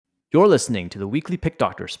You're listening to the weekly Pick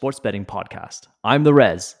Doctor Sports Betting Podcast. I'm the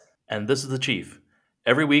Rez. And this is the Chief.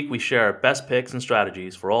 Every week we share our best picks and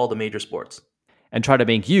strategies for all the major sports. And try to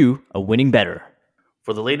make you a winning bettor.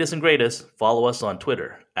 For the latest and greatest, follow us on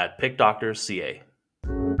Twitter at PickDoctorsCA.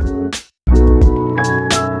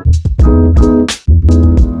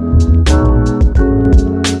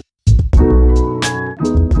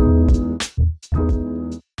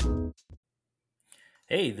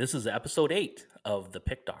 Hey, this is episode 8 of the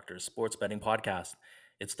Pick Doctors Sports Betting Podcast.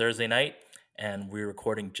 It's Thursday night, and we're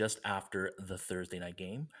recording just after the Thursday night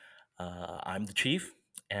game. I'm the Chief,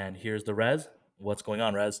 and here's the Rez. What's going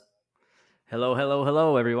on, Rez?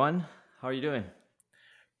 Hello, everyone. How are you doing?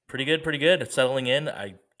 Pretty good. It's settling in.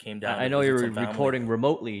 I came down. I know you're recording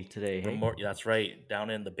remotely today. Hey? That's right, down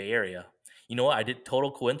in the Bay Area. You know what? I did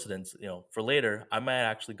total coincidence. For later, I might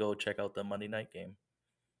actually go check out the Monday night game.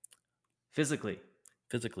 Physically,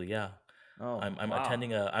 yeah. Oh, I'm wow.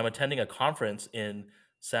 attending a conference in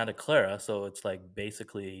Santa Clara, so it's like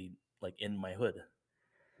basically like in my hood.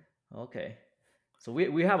 Okay, so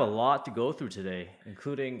we have a lot to go through today,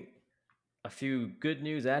 including a few good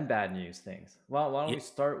news and bad news things. Well, why don't we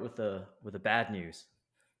start with the bad news?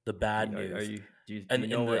 The bad news. Do you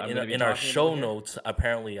know what I'm going to be in our talking show about here? notes?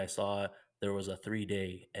 Apparently, I saw there was a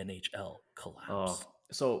 3-day NHL collapse. Oh,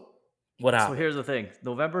 so what happened? So here's the thing: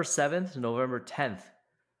 November 7th to November 10th,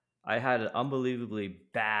 I had an unbelievably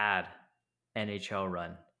bad NHL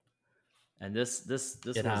run, and this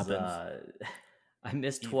was I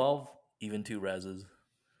missed 12, even 2 reses,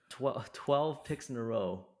 12 picks in a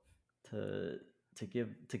row to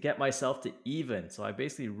get myself to even. So I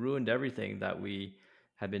basically ruined everything that we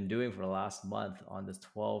had been doing for the last month on this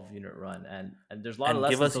 12-unit run, and there's a lot of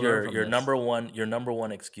lessons. Give us to learn from your this. number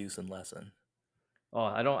one excuse and lesson.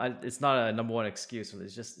 Oh, it's not a number one excuse.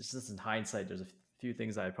 It's just in hindsight, there's a few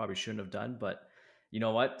things I probably shouldn't have done, but you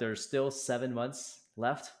know what? There's still 7 months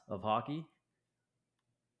left of hockey,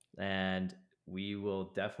 and we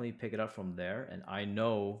will definitely pick it up from there. And I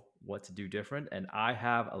know what to do different, and I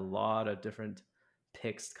have a lot of different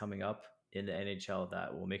picks coming up in the NHL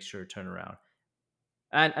that will make sure to turn around.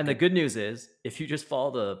 And the good news is, if you just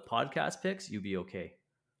follow the podcast picks, you'll be okay.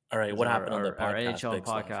 All right, what happened on the podcast? Our NHL picks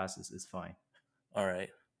podcast is fine. All right.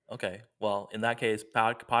 Okay. Well, in that case,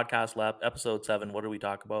 podcast lab episode 7. What did we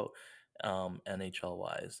talk about? NHL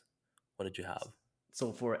wise, what did you have?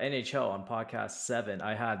 So for NHL on podcast 7,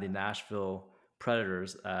 I had the Nashville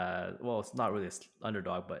Predators. Well, it's not really an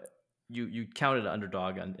underdog, but you counted an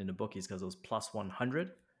underdog in the bookies because it was plus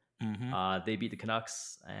 100. Mm-hmm. They beat the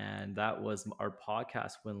Canucks, and that was our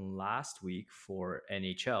podcast win last week for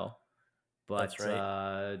NHL. But that's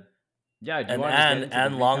right. Yeah,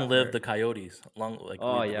 and long live the Coyotes.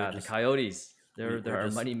 The Coyotes. They're our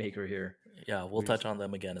moneymaker here. Yeah, we'll touch on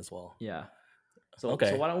them again as well. Yeah. So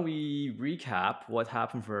why don't we recap what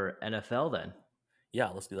happened for NFL then? Yeah,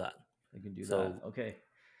 let's do that. We can do that. Okay.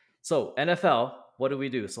 So NFL, what did we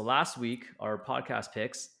do? So last week, our podcast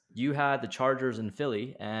picks, you had the Chargers in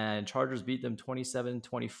Philly, and Chargers beat them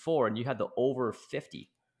 27-24, and you had the over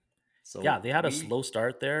 50. So yeah, they had a slow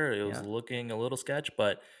start there. It was looking a little sketch,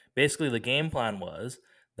 but basically the game plan was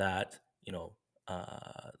that,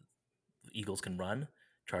 Eagles can run,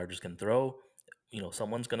 Chargers can throw,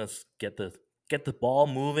 someone's going to get the ball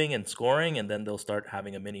moving and scoring, and then they'll start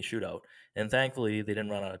having a mini shootout. And thankfully they didn't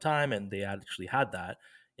run out of time, and they actually had that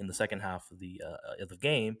in the second half of the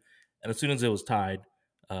game. And as soon as it was tied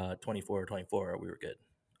 24-24, we were good.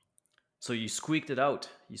 So you squeaked it out.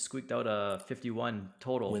 You squeaked out a 51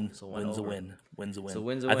 total. Wins a win. So wins a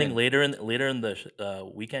win. I think later in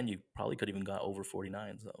the weekend, you probably could even got over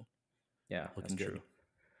 49. So yeah, looking good. True.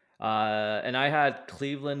 And I had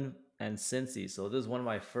Cleveland and Cincy. So this is one of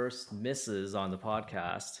my first misses on the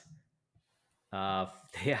podcast.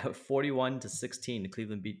 They have 41-16.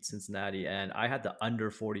 Cleveland beat Cincinnati, and I had the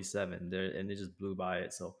under 47 there, and they just blew by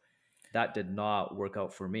it. So that did not work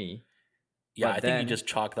out for me. Yeah, I think you just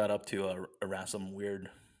chalk that up to some weird,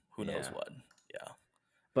 who knows what. Yeah.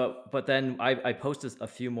 But then I posted a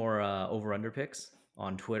few more over-under picks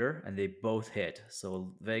on Twitter, and they both hit.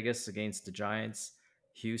 So Vegas against the Giants,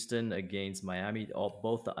 Houston against Miami,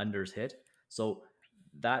 both the unders hit. So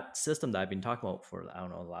that system that I've been talking about for, I don't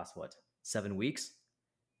know, the last, 7 weeks,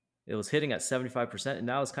 it was hitting at 75%, and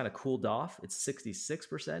now it's kind of cooled off. It's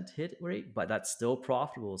 66% hit rate, but that's still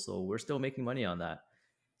profitable. So we're still making money on that.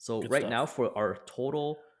 So right now for our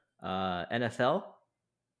total NFL,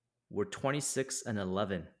 we're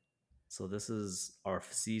 26-11. So this is our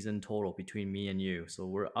season total between me and you. So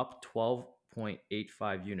we're up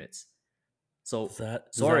 12.85 units. So I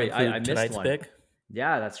missed tonight's one. Pick?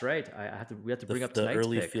 Yeah, that's right. We have to bring up tonight's the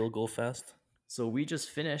early pick. field goal fest. So we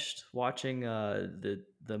just finished watching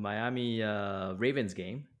the Miami Ravens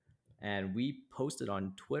game, and we posted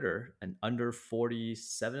on Twitter an under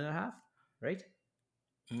 47.5, right?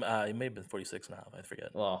 It may have been 46.5. I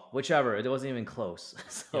forget. Well, whichever. It wasn't even close. Yeah,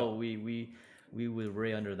 So we were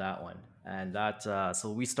way under that one, and that so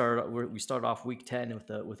we started off week 10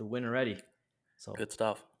 with a win already. So good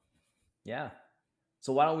stuff. yeah.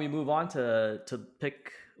 So why don't we move on to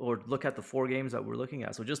pick or look at the four games that we're looking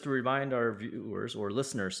at? So just to remind our viewers or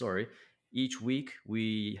listeners, sorry, each week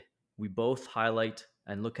we both highlight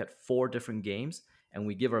and look at four different games, and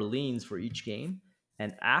we give our leans for each game.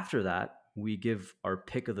 And after that, we give our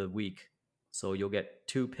pick of the week. So you'll get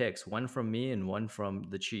two picks, one from me and one from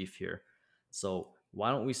the Chief here. So why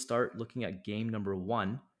don't we start looking at game number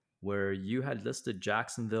one, where you had listed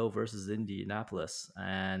Jacksonville versus Indianapolis.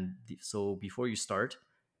 And so before you start,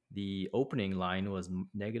 the opening line was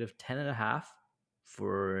negative 10.5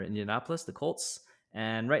 for Indianapolis, the Colts.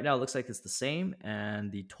 And right now it looks like it's the same.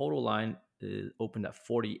 And the total line is opened at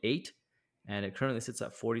 48, and it currently sits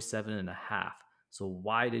at 47.5. So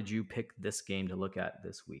why did you pick this game to look at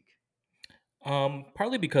this week?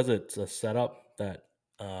 Partly because it's a setup that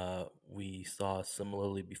we saw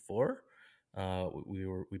similarly before.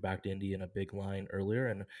 We backed Indy in a big line earlier,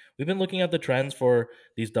 and we've been looking at the trends for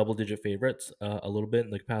these double-digit favorites a little bit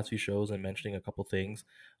in the past few shows and mentioning a couple things.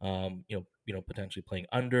 Potentially playing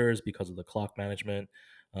unders because of the clock management,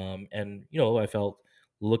 and I felt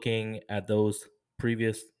looking at those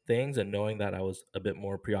previous things and knowing that I was a bit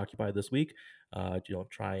more preoccupied this week,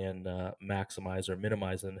 try and maximize or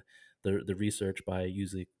minimize the research by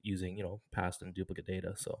using past and duplicate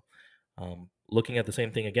data. So looking at the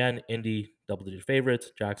same thing again, Indy double digit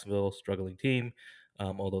favorites, Jacksonville struggling team,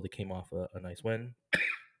 although they came off a nice win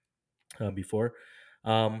before.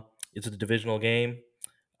 It's a divisional game.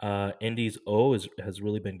 Indy's has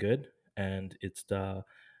really been good, and it's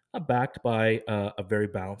backed by a very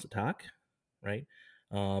balanced attack, right?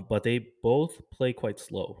 But they both play quite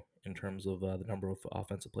slow in terms of the number of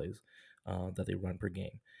offensive plays that they run per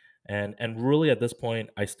game. And really at this point,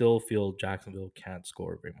 I still feel Jacksonville can't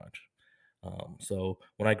score very much. So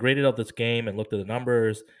when I graded out this game and looked at the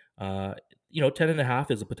numbers,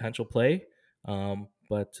 10.5 is a potential play.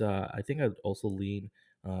 But I think I'd also lean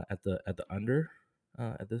at the under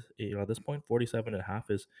at this point.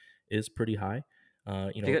 47.5 is pretty high.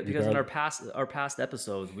 Because in our past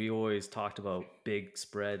episodes, we always talked about big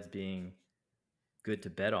spreads being good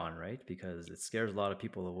to bet on, right? Because it scares a lot of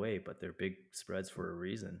people away, but they're big spreads for a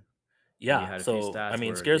reason. And we Yeah, had a few so I stats mean,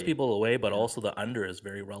 where scares people away, but yeah, also the under is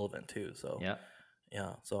very relevant too. So yeah.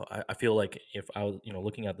 yeah, so I feel like if I was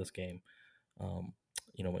looking at this game, um,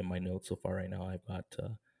 in my notes so far right now, I've got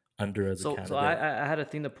under as a So candidate. I had a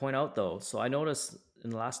thing to point out though. So I noticed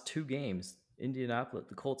in the last two games, Indianapolis,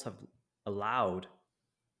 the Colts have allowed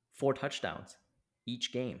 4 touchdowns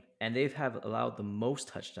each game, and they've have allowed the most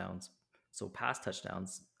touchdowns, so pass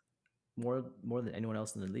touchdowns, more than anyone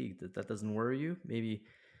else in the league. That doesn't worry you? Maybe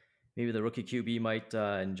the rookie QB might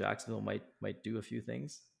in Jacksonville might do a few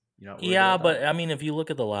things. You're not worried Yeah, about but that? I mean, if you look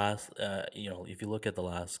at the last, if you look at the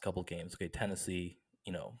last couple games, okay, Tennessee,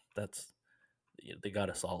 that's they got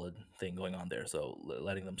a solid thing going on there, so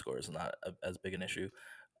letting them score is not as big an issue.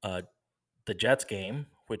 Uh, the Jets game,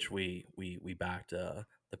 which we backed the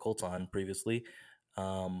Colts on previously,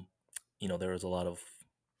 um, there was a lot of,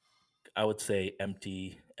 I would say,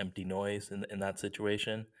 empty noise in that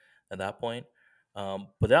situation at that point.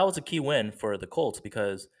 But that was a key win for the Colts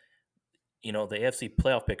because the AFC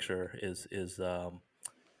playoff picture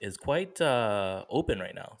is quite open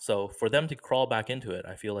right now. So for them to crawl back into it,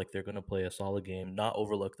 I feel like they're going to play a solid game, not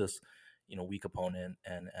overlook this weak opponent,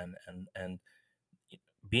 and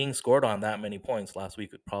being scored on that many points last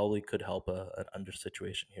week could help an under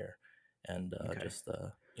situation here, and Okay. just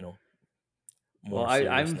Well, more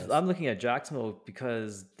seriousness. I'm looking at Jacksonville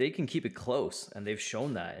because they can keep it close, and they've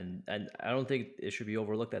shown that, and I don't think it should be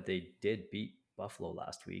overlooked that they did beat Buffalo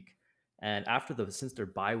last week, and since their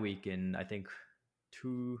bye week in I think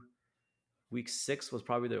two week 6 was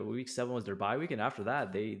probably their week 7 was their bye week, and after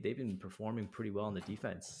that they've been performing pretty well on the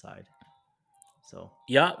defense side. So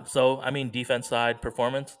Yeah, so I mean, defense side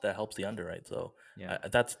performance that helps the under, right? So yeah,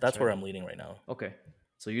 that's that's where right. I'm leaning right now. Okay,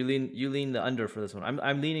 so you lean the under for this one.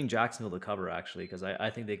 I'm leaning Jacksonville to cover actually because I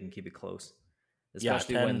think they can keep it close, Yeah,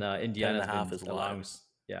 especially when 10 and a Indiana's half been is allowing. live.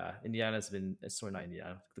 Yeah, Indiana's been sorry not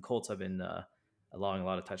Indiana. The Colts have been allowing a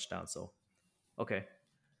lot of touchdowns. So okay,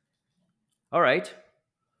 all right.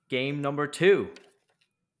 Game number 2.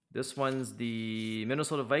 This one's the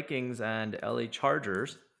Minnesota Vikings and LA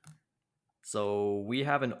Chargers. So we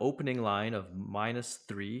have an opening line of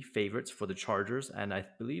 -3 favorites for the Chargers, and I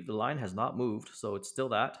believe the line has not moved, so it's still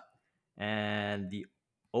that. And the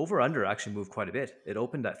over under actually moved quite a bit. It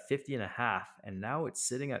opened at 50 and a half, and now it's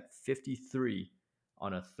sitting at 53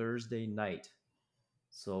 on a Thursday night.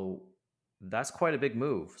 So that's quite a big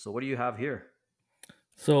move. So what do you have here?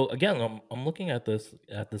 So again, I'm looking at this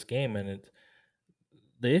game, and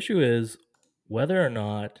the issue is whether or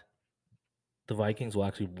not the Vikings will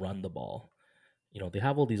actually run the ball. They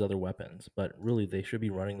have all these other weapons, but really they should be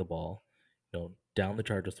running the ball, down the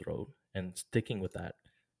Chargers' throat and sticking with that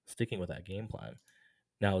game plan.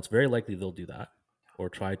 Now it's very likely they'll do that or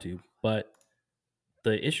try to, but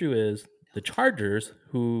the issue is the Chargers,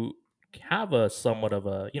 who have a somewhat of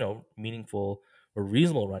a meaningful or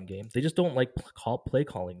reasonable run game, they just don't like play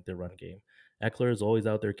calling their run game. Eckler is always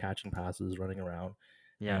out there catching passes, running around,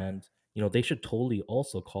 Yeah. and they should totally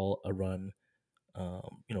also call a run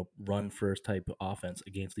first type of offense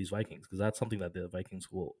against these Vikings, because that's something that the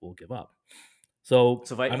Vikings will give up. So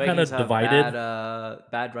So I'm kind Vikings of have divided.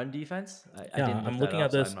 bad run defense. I Yeah, didn't look I'm that looking up,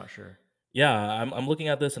 at so this. I'm not sure. Yeah, I'm looking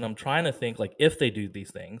at this and I'm trying to think, like, if they do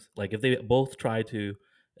these things, like if they both try to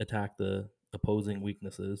attack the opposing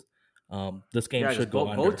weaknesses, this game Yeah, because should go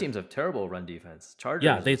both under. teams have terrible run defense. Yeah,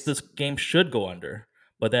 Chargers just this game should go under.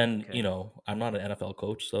 But then, okay. I'm not an NFL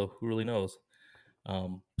coach, so who really knows?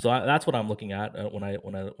 That's what I'm looking at when I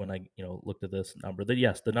looked at this number. That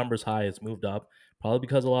yes, the number's high. It's moved up, probably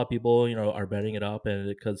because a lot of people are betting it up, and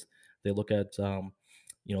because they look at the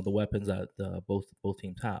weapons that both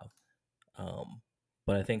teams have. Um,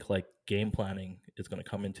 but I think like game planning is going to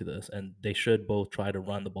come into this, and they should both try to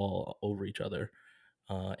run the ball over each other,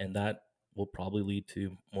 and that will probably lead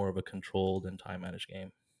to more of a controlled and time managed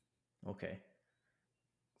game. Okay.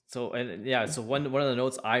 So and yeah, so one of the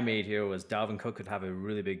notes I made here was Dalvin Cook could have a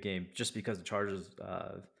really big game just because the Chargers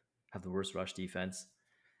have the worst rush defense,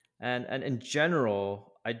 and in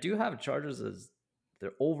general, I do have Chargers as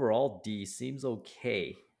their overall D seems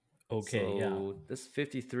okay. Okay, yeah. So this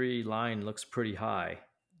 53 line looks pretty high.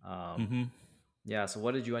 Um, Mm-hmm. yeah. So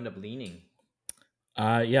what did you end up leaning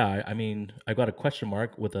Yeah. I mean, I got a question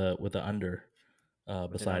mark with a under with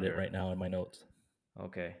an beside it under? right now in my notes.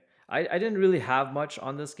 Okay. I didn't really have much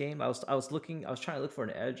on this game. I was trying to look for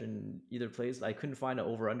an edge in either place. I couldn't find an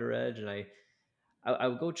over under edge, and I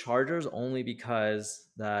would go Chargers only because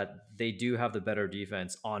that they do have the better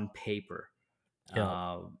defense on paper. Yeah,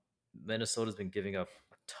 Uh, Minnesota's been giving up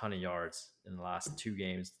a ton of yards in the last two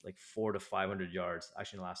games, like 400 to 500 yards.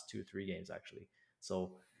 Actually, in the last 2 or 3 games, actually.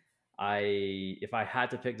 So if I had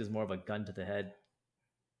to pick, there's more of a gun to the head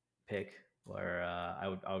pick where I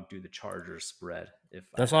would do the Chargers spread if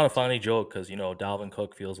I that's not a had to. funny joke because Dalvin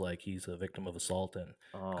Cook feels like he's a victim of assault, and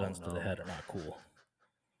Oh guns to the no! head are not cool.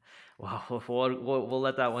 Wow, we'll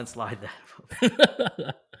let that one slide.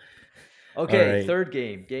 Then. All Okay, right. third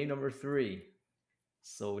game, game number 3.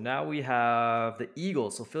 So now we have the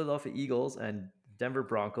Eagles, so Philadelphia Eagles and Denver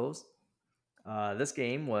Broncos. This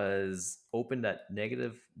game was opened at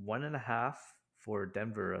 -1.5 for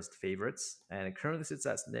Denver as the favorites, and it currently sits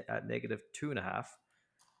at -2.5.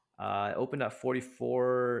 It opened at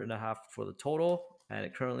 44.5 for the total, and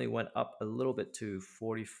it currently went up a little bit to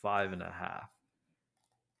 45.5.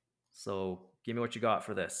 So give me what you got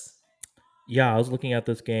for this. Yeah, I was looking at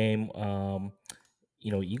this game.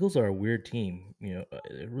 Eagles are a weird team.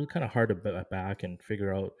 It's really kind of hard to back and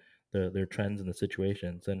figure out their trends and the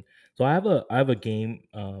situations. And so I have a game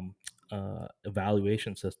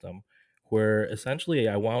evaluation system where essentially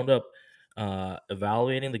I wound up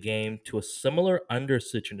evaluating the game to a similar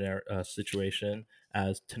situation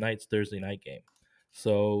as tonight's Thursday night game.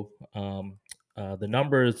 So the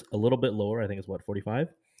number is a little bit lower. I think it's what, 45.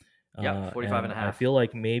 Yep, 45 and And a I half. feel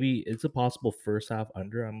like maybe it's a possible first half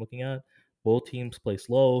under I'm looking at. Both teams play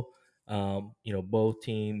slow. Both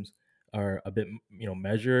teams are a bit,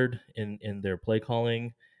 measured in their play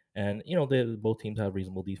calling, and both teams have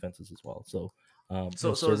reasonable defenses as well. So,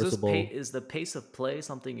 So serviceable. is the pace of play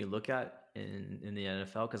something you look at in the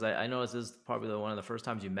NFL? Because I know this is probably one of the first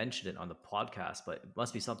times you mentioned it on the podcast, but it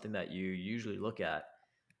must be something that you usually look at.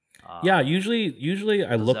 Yeah, Um, usually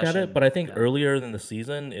I look at it, Possession, but I think yeah, earlier in the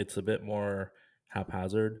season it's a bit more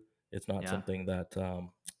haphazard. It's not yeah. something that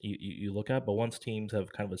you look at, but once teams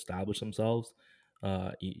have kind of established themselves,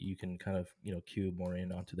 you can kind of cue more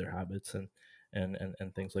in onto their habits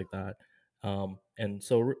and things like that. And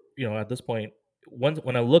so at this point, once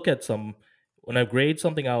when I grade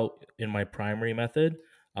something out in my primary method,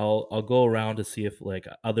 I'll go around to see if like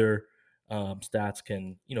other stats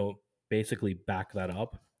can basically back that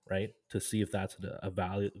up, right? To see if that's a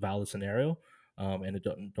valid scenario. and I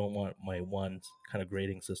don't want my one kind of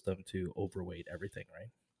grading system to overweight everything,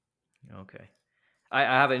 right? Okay. I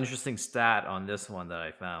have an interesting stat on this one that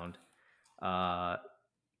I found. Uh,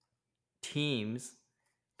 Teams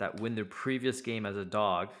that win their previous game as a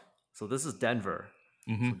dog. So this is Denver.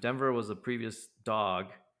 Mm-hmm. So Denver was a previous dog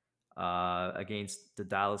against the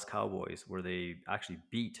Dallas Cowboys, where they actually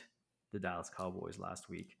beat the Dallas Cowboys last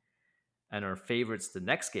week, and are favorites the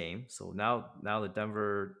next game. So now the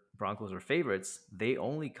Denver Broncos are favorites. They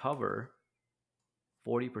only cover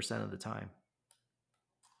 40% of the time.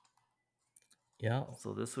 Yeah.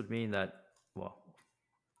 So this would mean that, well,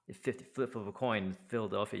 if 50 flip of a coin,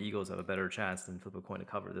 Philadelphia Eagles have a better chance than flip a coin to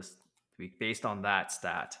cover this week based on that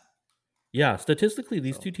stat. Yeah, statistically,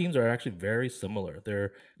 these So, two teams are actually very similar.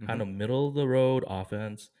 They're kind mhm. of middle of the road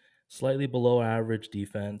offense, slightly below average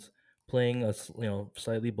defense, playing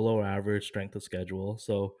slightly below average strength of schedule.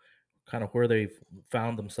 So, kind of where they've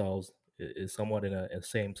found themselves is somewhat in a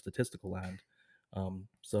same statistical land.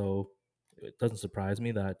 So, it doesn't surprise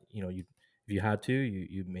me that you if you had to,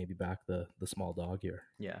 you maybe back the small dog here.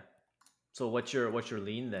 Yeah. So what's your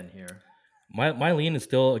lean then here? My lean is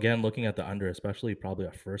still again looking at the under, especially probably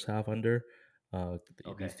a first half under.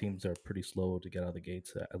 Okay. These teams are pretty slow to get out of the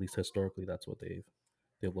gates. At least historically, that's what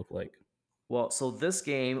they've looked like. Well, so this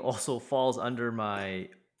game also falls under my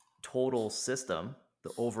total system,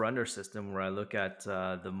 the over/under system, where I look at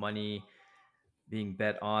the money being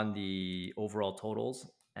bet on the overall totals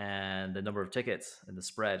and the number of tickets and the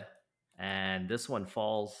spread. And this one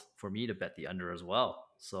falls for me to bet the under as well.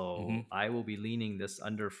 Hmm. So I will be leaning this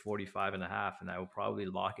under 45 and a half, and I will probably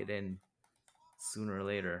lock it in sooner or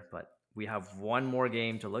later. But we have one more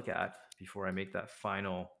game to look at before I make that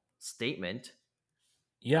final statement.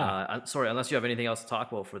 Yeah, I'm sorry, unless you have anything else to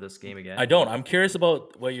talk about for this game I again. don't. I'm curious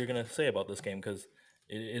about what you're gonna say about this game because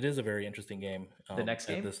it is a very interesting game. The next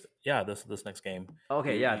At game? this next game.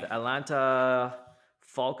 Okay, yeah, the Atlanta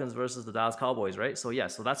Falcons versus the Dallas Cowboys, right? So yeah,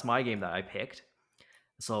 so that's my game that I picked.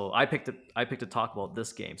 So I picked to talk about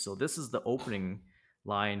this game. So this is the opening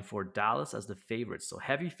line for Dallas as the favorites. So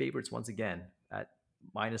heavy favorites once again at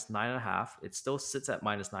 -9.5. It still sits at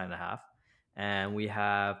 -9.5. And we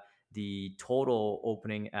have the total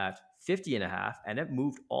opening at 50.5, and it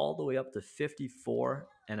moved all the way up to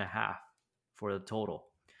 54.5 for the total.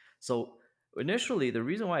 So initially, the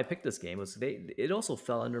reason why I picked this game was it also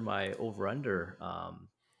fell under my over under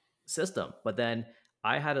system, but then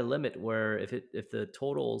I had a limit where if the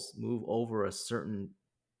totals move over a certain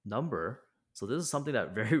number, so this is something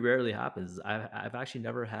that very rarely happens. I've actually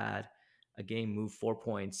never had a game move 4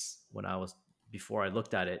 points when I was before I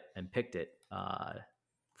looked at it and picked it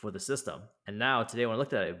for the system, and now today when I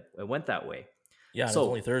looked at it, it went that way. Yeah, and it was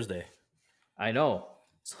only So Thursday. I know.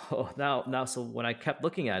 So so when I kept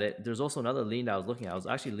looking at it, there's also another lean that I was looking at. I was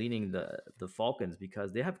actually leaning the Falcons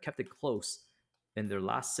because they have kept it close in their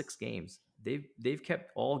last 6 games. They've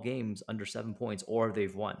kept all games under 7 points or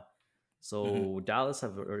they've won. Hmm. So Dallas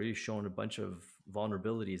have already shown a bunch of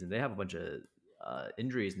vulnerabilities and they have a bunch of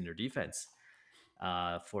injuries in their defense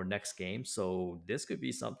for next game. So this could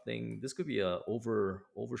be something. This could be a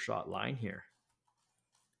overshot line here.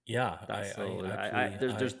 Yeah, That's so. I actually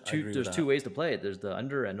There's I two agree with there's two that. ways to play it. There's the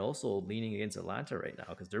under and also leaning against Atlanta right now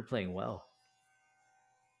because they're playing well.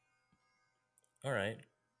 All right,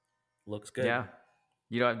 looks good. Yeah.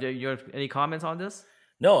 Do you have any comments on this?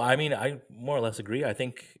 No, I mean I more or less agree. I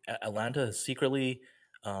think Atlanta has secretly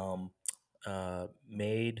um,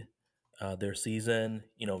 made their season,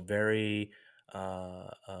 very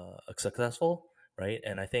successful, right?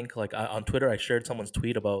 And I think like on Twitter, I shared someone's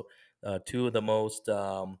tweet about two of the most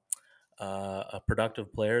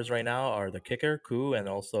productive players right now are the kicker Koo and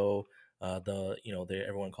also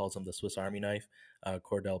everyone calls him the Swiss Army knife,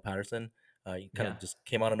 Cordell Patterson. He kind Yeah. of just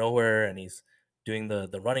came out of nowhere and he's doing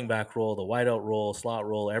the running back role, the wideout role, slot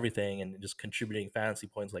role, everything, and just contributing fantasy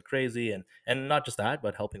points like crazy, and not just that,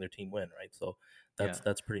 but helping their team win, right? So Yeah.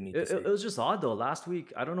 that's pretty neat to It see. was just odd though. Last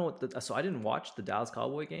week, I don't know so I didn't watch the Dallas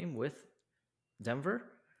Cowboy game with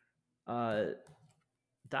Denver. Uh,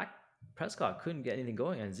 Dak Prescott couldn't get anything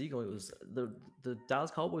going, and Zeke was the Dallas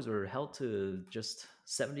Cowboys were held to just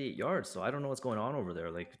 78 yards. So I don't know what's going on over there.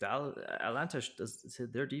 Like Atlanta,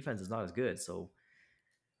 their defense is not as good. So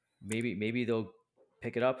maybe they'll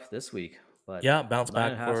pick it up this week. But Yeah, bounce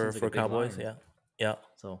nine and back a half seems like a for big Cowboys. line. Yeah, yeah,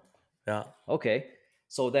 So yeah. okay.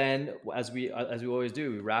 So then, as we always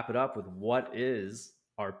do, we wrap it up with what is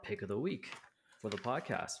our pick of the week for the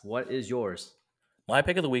podcast. What is yours? My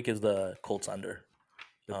pick of the week is the Colts under.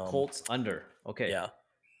 The Um, Colts under. Okay. yeah,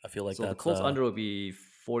 I feel like So the that's Colts under would be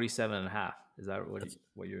 47 and a half. Is that that's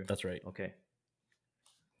what you're that's right. okay?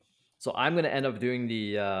 So I'm gonna end up doing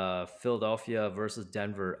the Philadelphia versus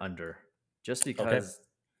Denver under, just Okay. because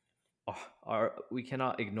we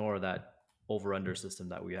cannot ignore that over under system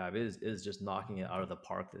that we have is just knocking it out of the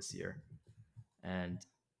park this year, and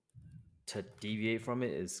to deviate from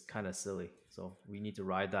it is kind of silly. So we need to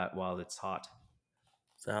ride that while it's hot.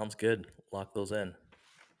 Sounds good. Lock those in.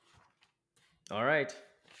 All right.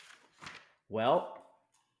 Well,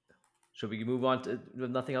 should we move on to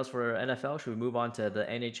with nothing else for NFL? Should we move on to the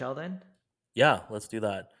NHL then? Yeah, let's do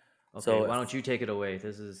that. Okay, So why don't you take it away?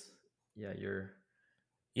 This is yeah, you're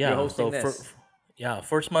yeah, hosting so this.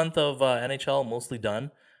 first month of NHL mostly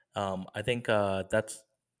done. I think that's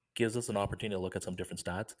gives us an opportunity to look at some different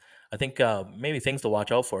stats. I think maybe things to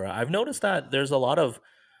watch out for. I've noticed that there's a lot of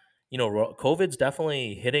COVID's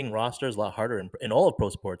definitely hitting rosters a lot harder in all of pro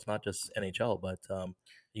sports, not just NHL. But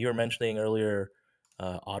you were mentioning earlier,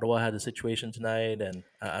 Ottawa had a situation tonight, and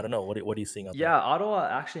I don't know what are you seeing out there? Yeah, Ottawa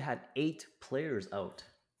actually had 8 players out,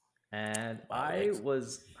 and Wow,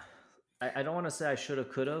 yikes. I don't want to say I should have,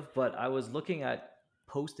 could have, but I was looking at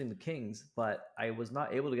posting the Kings, but I was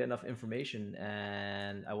not able to get enough information,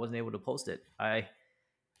 and I wasn't able to post it.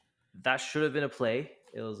 That should have been a play.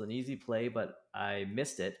 It was an easy play, but I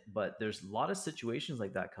missed it. But there's a lot of situations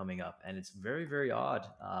like that coming up, and it's very, very odd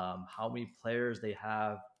how many players they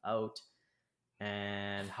have out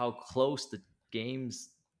and how close the games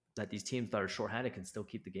that these teams that are shorthanded can still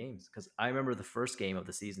keep the games. Because I remember the first game of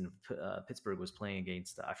the season, Pittsburgh was playing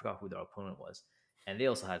against, I forgot who their opponent was, and they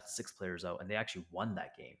also had 6 players out, and they actually won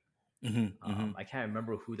that game. I can't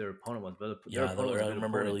remember who their opponent was, but their Yeah, opponent was a I good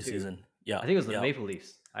remember opponent early too. season. Yeah, I think it was the yeah, Maple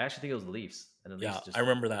Leafs. I actually think it was the Leafs, and the yeah. Leafs I just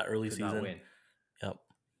remember that early could not season. win. Yep.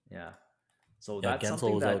 Yeah, so Yeah, that's Gensel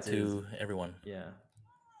something was out that is too. Everyone. yeah.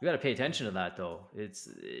 You got to pay attention to that though. It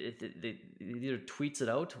either tweets it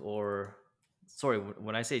out or sorry,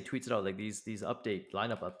 when I say tweets it out, like these update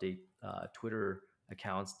lineup update Twitter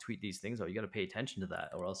accounts tweet these things out. You got to pay attention to that,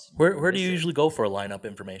 or else you'll Where do you miss it. usually go for lineup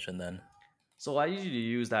information then? So I usually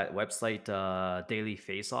use that website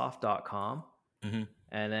dailyfaceoff.com, Hmm.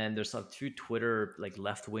 and then there's some two Twitter like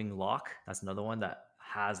Left Wing Lock. That's another one that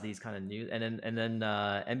has these kind of news, and then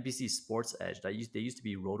NBC Sports Edge. They used to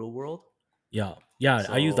be Roto World. Yeah, yeah.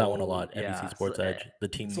 I use that one a So lot. NBC yeah, so Sports Edge, the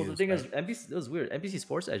team so the news, thing is, right? NBC, it was weird. NBC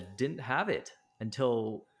Sports Edge didn't have it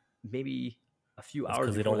until maybe a few That's hours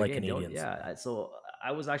because they before don't the like game. Canadians. Yeah, so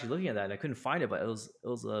I was actually looking at that and I couldn't find it, but it was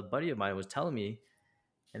a buddy of mine who was telling me,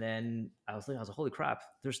 and then I was like, holy crap,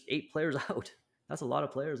 there's 8 players out. That's a lot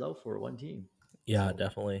of players out for one team. Yeah, So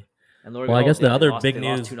definitely. and Well, I L'Oreal, guess the yeah, other big they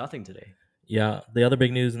lost news, 2-0 today. yeah, the other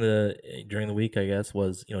big news in the during the week, I guess,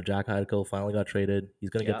 was Jack Eichel finally got traded. He's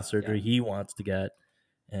going to get the Yeah, yeah. surgery he wants to get,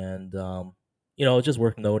 and it's just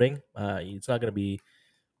worth noting. It's not going to be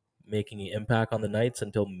making an impact on the Knights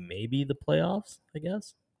until maybe the playoffs, I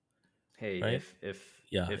guess. Hey, Right?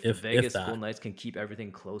 Yeah, if the if Vegas that. Golden Knights can keep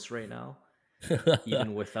everything close right now,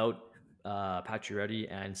 even without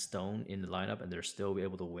Pacioretty and Stone in the lineup, and they're still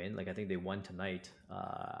able to win. Like I think they won tonight.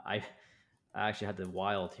 I actually had the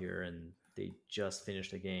Wild here, and they just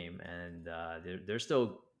finished a game, and they're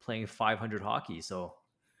still playing 500 hockey. So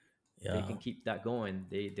if they Yeah, can keep that going,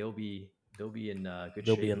 they'll be in good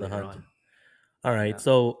they'll be shape in the later hunt. on. All right. Yeah.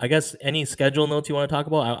 So I guess any schedule notes you want to talk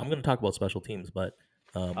about? I'm going to talk about special teams, but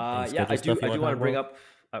any Yeah, schedule stuff I you want do to want talk to bring about?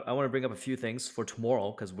 up. I want to bring up a few things for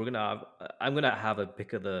tomorrow because I'm gonna have a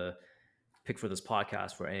pick for this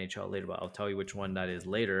podcast for NHL later, but I'll tell you which one that is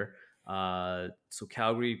later. So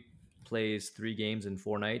Calgary plays 3 games in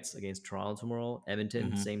 4 nights against Toronto tomorrow. Edmonton,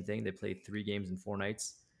 Hmm. same thing. They play 3 games in 4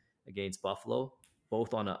 nights against Buffalo,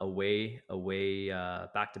 both on a away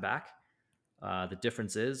back to back. The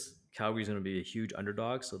difference is Calgary's going to be a huge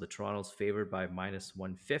underdog, so the Toronto's favored by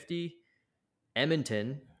 -150.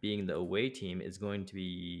 Edmonton, being the away team, is going to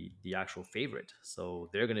be the actual favorite. So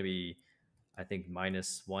they're going to be, I think,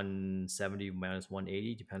 -170,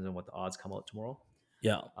 -180, depends on what the odds come out tomorrow.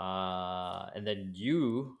 Yeah. And then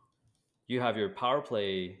you have your power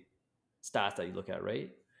play stats that you look at,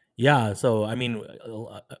 right? Yeah. So, I mean,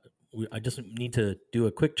 I just need to do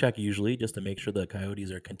a quick check usually just to make sure the Coyotes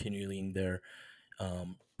are continuing their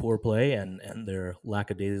poor play and their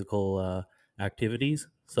lackadaisical activities.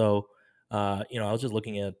 So, I was just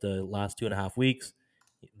looking at the last 2.5 weeks.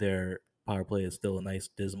 Their power play is still a nice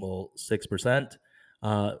dismal 6%.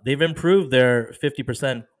 They've improved their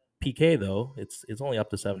 50% PK though. It's only up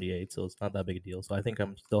to 78, so it's not that big a deal. So I think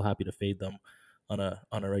I'm still happy to fade them on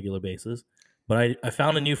a regular basis. But I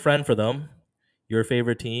found a new friend for them. Your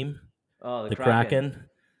favorite team, Oh, the the Kraken. Kraken.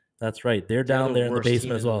 That's right. They're They're down the there in the worst team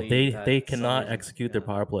basement in as the well. league They at some cannot reason. execute their Yeah.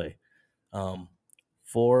 power play. Um,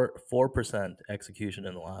 4% execution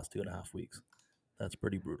in the last 2.5 weeks. That's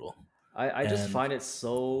pretty brutal. I just And find it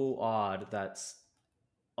so odd that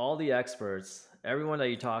all the experts, everyone that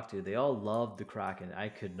you talk to, they all love the Kraken. I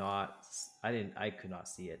could not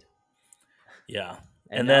see it. yeah,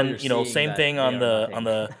 And and now then you're seeing same that thing they on are the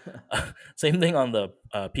nothing. same thing on the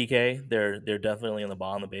PK. They're definitely in the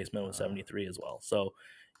bottom of the basement with uh, 73 as well. So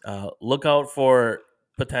look out for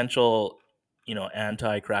potential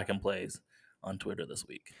anti Kraken plays on Twitter this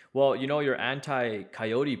week. well, your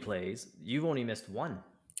anti-coyote plays, you've only missed one,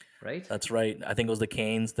 right? That's right. I think it was the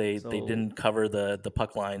Canes. They So, didn't cover the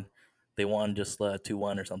puck line. They won just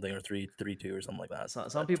 2-1 or something, or 3-2 or something like that. some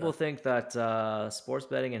But people think that sports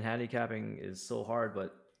betting and handicapping is so hard,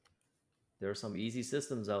 but there are some easy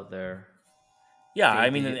systems out there. yeah, I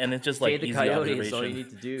Fade mean, the and it's just like fade the easy coyote is all you observation. need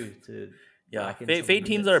to do to Yeah, whack in some fade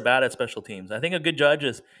teams are units. bad at special teams. I think a good judge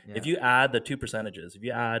is if Yeah. you add the two percentages. If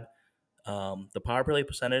you add the power play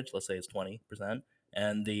percentage, let's say it's 20%,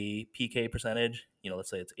 and the PK percentage, let's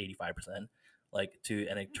say it's 85%,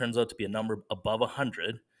 and it turns out to be a number above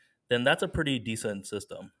 100, then that's a pretty decent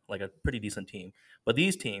system, like a pretty decent team. But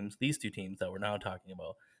these two teams that we're now talking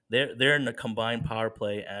about, they're in a combined power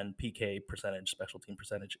play and PK percentage, special team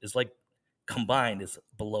percentage is like combined is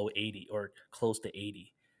below 80 or close to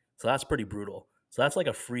 80. So that's pretty brutal. So that's like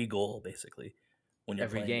a free goal basically when you're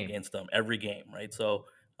Every playing game. against them every game, right? So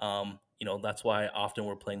that's why often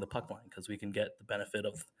we're playing the puck line because we can get the benefit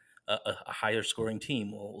of a higher scoring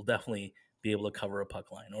team. Will definitely be able to cover a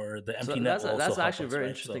puck line, or the So empty net that's will also that's help actually a us, very right?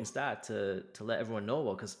 interesting So stat to let everyone know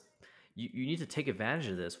about, because you need to take advantage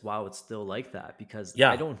of this while it's still like that, because I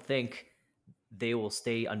yeah, don't think they will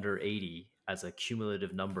stay under 80 as a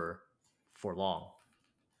cumulative number for long,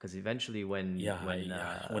 because eventually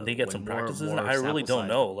yeah. When they get when some more practices, more I really sample don't size,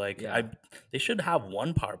 know. Like yeah. they should have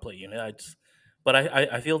one power play unit. But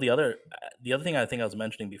I feel the other thing I think I was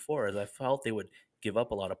mentioning before is I felt they would give up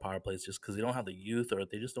a lot of power plays just because they don't have the youth or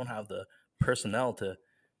they just don't have the personnel to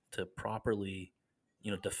properly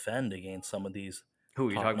defend against some of these Who are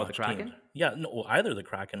you top talking about, the notch teams. Kraken? Yeah, no, well, either the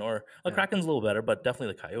Kraken or Yeah, Kraken's a little better, but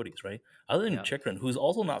definitely the Coyotes, right? Other than yeah. Chikrin, who's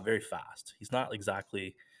also not very fast. He's not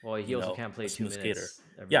exactly Well, he also can't a play two smooth skater. minutes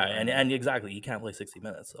every Yeah, time, and though. exactly, he can't play 60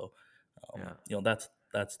 minutes. So, Yeah.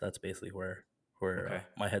 that's basically where Okay.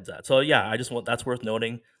 my head's at. So yeah, I just want that's worth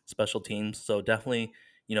noting. Special teams, so definitely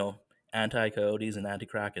anti Coyotes and anti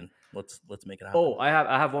Kraken. Let's make it happen. Oh, I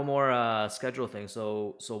have one more schedule thing.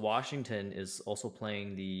 So Washington is also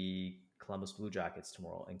playing the Columbus Blue Jackets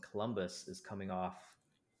tomorrow, and Columbus is coming off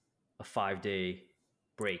a 5-day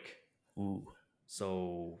break. Ooh,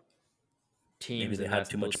 So maybe teams they in had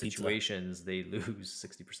too those much pizza. situations, they lose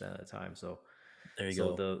 60% of the time. So There you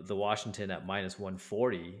so go. the Washington at minus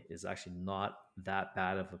 140 is actually not that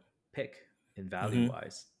bad of a pick in value Hmm.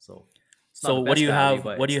 wise. So it's not So the what do best you value, have?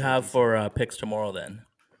 but What do it's you still have decent. for picks tomorrow then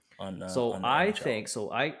So on I NHL?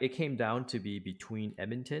 think it came down to be between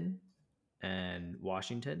Edmonton and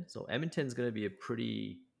Washington. So Edmonton's going to be a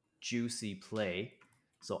pretty juicy play.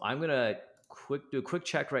 So I'm going to do a quick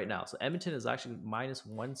check right now. So Edmonton is actually minus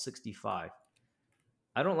 165.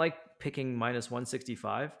 I don't like picking minus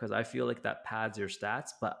 165 because I feel like that pads your stats,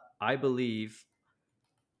 but I believe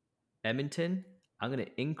Edmonton, I'm going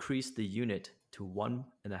to increase the unit to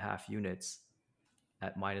 1.5 units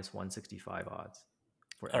at minus 165 odds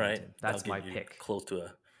for All right, Edmonton. that'll That's my get you pick. close to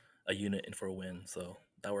a unit in for a win. So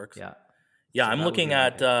that works. Yeah. Yeah, So I'm that would be looking my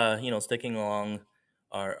at pick. sticking along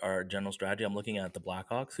our general strategy. I'm looking at the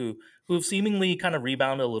Blackhawks who've seemingly kind of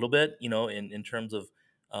rebounded a little bit, in terms of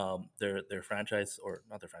their franchise, or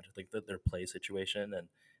not their franchise, like their play situation,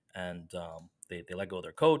 and they let go of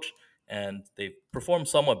their coach and they performed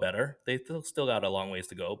somewhat better. They still got a long ways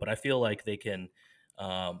to go, but I feel like they can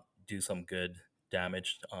do some good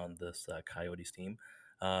damage on this Coyotes team.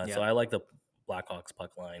 So Yeah. I like the Blackhawks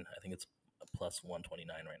puck line. I think it's a plus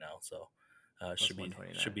 129 right now. So Plus should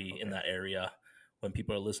 129. be in Okay. that area when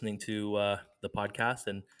people are listening to the podcast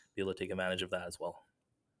and be able to take advantage of that as well.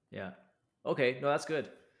 Yeah. Okay. No, that's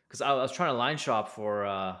good. Because I was trying to line shop for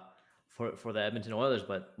the Edmonton Oilers,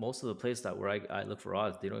 but most of the places that where I look for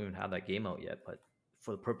odds, they don't even have that game out yet. But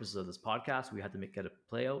for the purposes of this podcast, we had to get a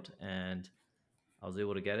play out, and I was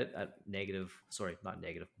able to get it at not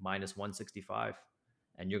negative, minus 165.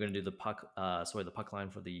 And you're going to do the the puck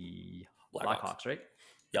line for the Blackhawks. Blackhawks, right?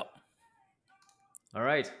 Yep. All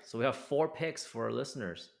right. So we have 4 picks for our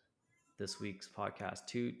listeners this week's podcast: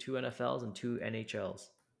 two NFLs and 2 NHLs.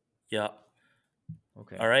 Yeah.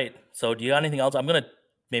 Okay. All right. So do you got anything else? I'm gonna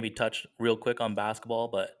maybe touch real quick on basketball,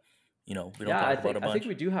 but we don't Yeah, talk about a I think bunch.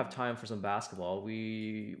 we do have time for some basketball.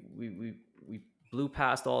 We blew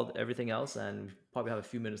past everything else, and we probably have a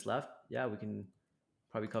few minutes left. Yeah, we can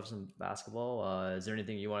probably cover some basketball. Is there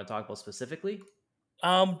anything you want to talk about specifically?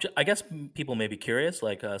 I guess people may be curious,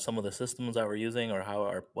 like some of the systems that we're using or how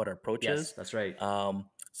our what our approach Yes, is. that's right.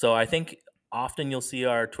 So I think often you'll see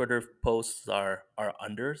our Twitter posts are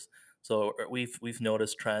unders. So we've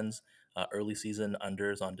noticed trends, early season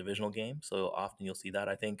unders on divisional games. So often you'll see that.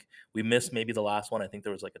 I think we missed maybe the last one. I think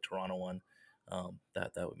there was like a Toronto one,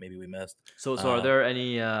 that maybe we missed. So are Um, there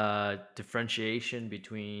any differentiation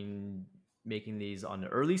between making these on the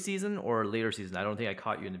early season or later season? I don't think I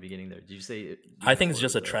caught you in the beginning there. Did you say I leaning think it's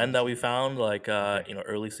just towards a the early trend that we season? found, like Okay.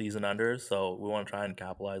 early season unders. So we want to try and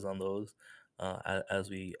capitalize on those as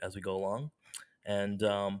we go along. And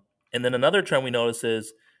and then another trend we notice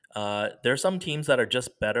is there are some teams that are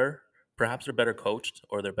just better. Perhaps they're better coached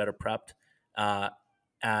or they're better prepped uh,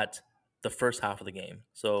 at the first half of the game.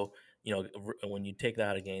 So when you take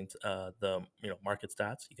that against the market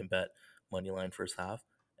stats, you can bet money line first half.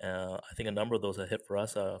 I think a number of those have hit for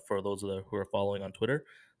us, for those who are following on Twitter.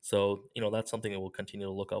 So that's something that we'll continue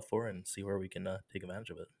to look out for and see where we can take advantage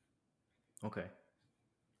of it. Okay.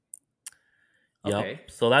 Yep. Okay.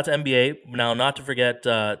 So that's NBA. Now, not to forget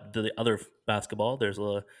the other basketball. There's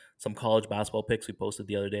some college basketball picks we posted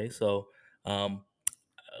the other day. So um,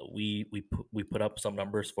 we put up some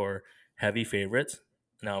numbers for heavy favorites.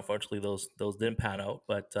 Now, unfortunately, those didn't pan out,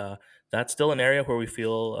 but that's still an area where we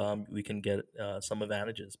feel we can get some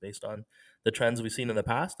advantages based on the trends we've seen in the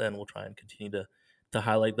past, and we'll try and continue to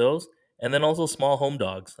highlight those. And then also small home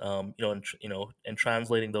dogs, and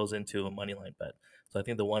translating those into a money line bet. So I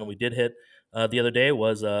think the one we did hit the other day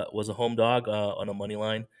was a home dog on a money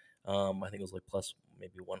line. I think it was like plus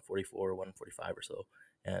maybe 144 or 145 or so,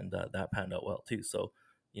 and that panned out well too. So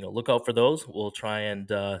look out for those. We'll try and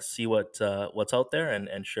see what's out there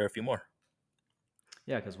and share a few more.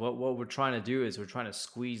 Yeah, because what we're trying to do is we're trying to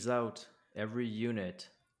squeeze out every unit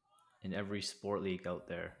in every sport league out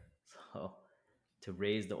there. So to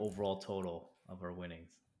raise the overall total of our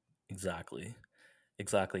winnings. Exactly.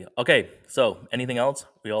 Exactly. Okay. So anything else?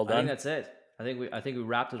 We all I think done? that's it. I think we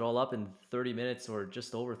wrapped it all up in 30 minutes or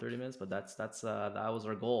just over 30 minutes, but that's that was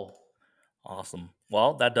our goal. Awesome.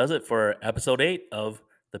 Well, that does it for episode 8 of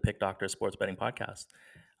the Pick Doctor Sports Betting Podcast.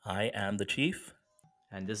 I am the Chief.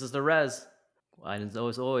 And this is the res. And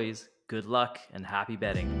as always, good luck and happy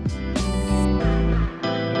betting.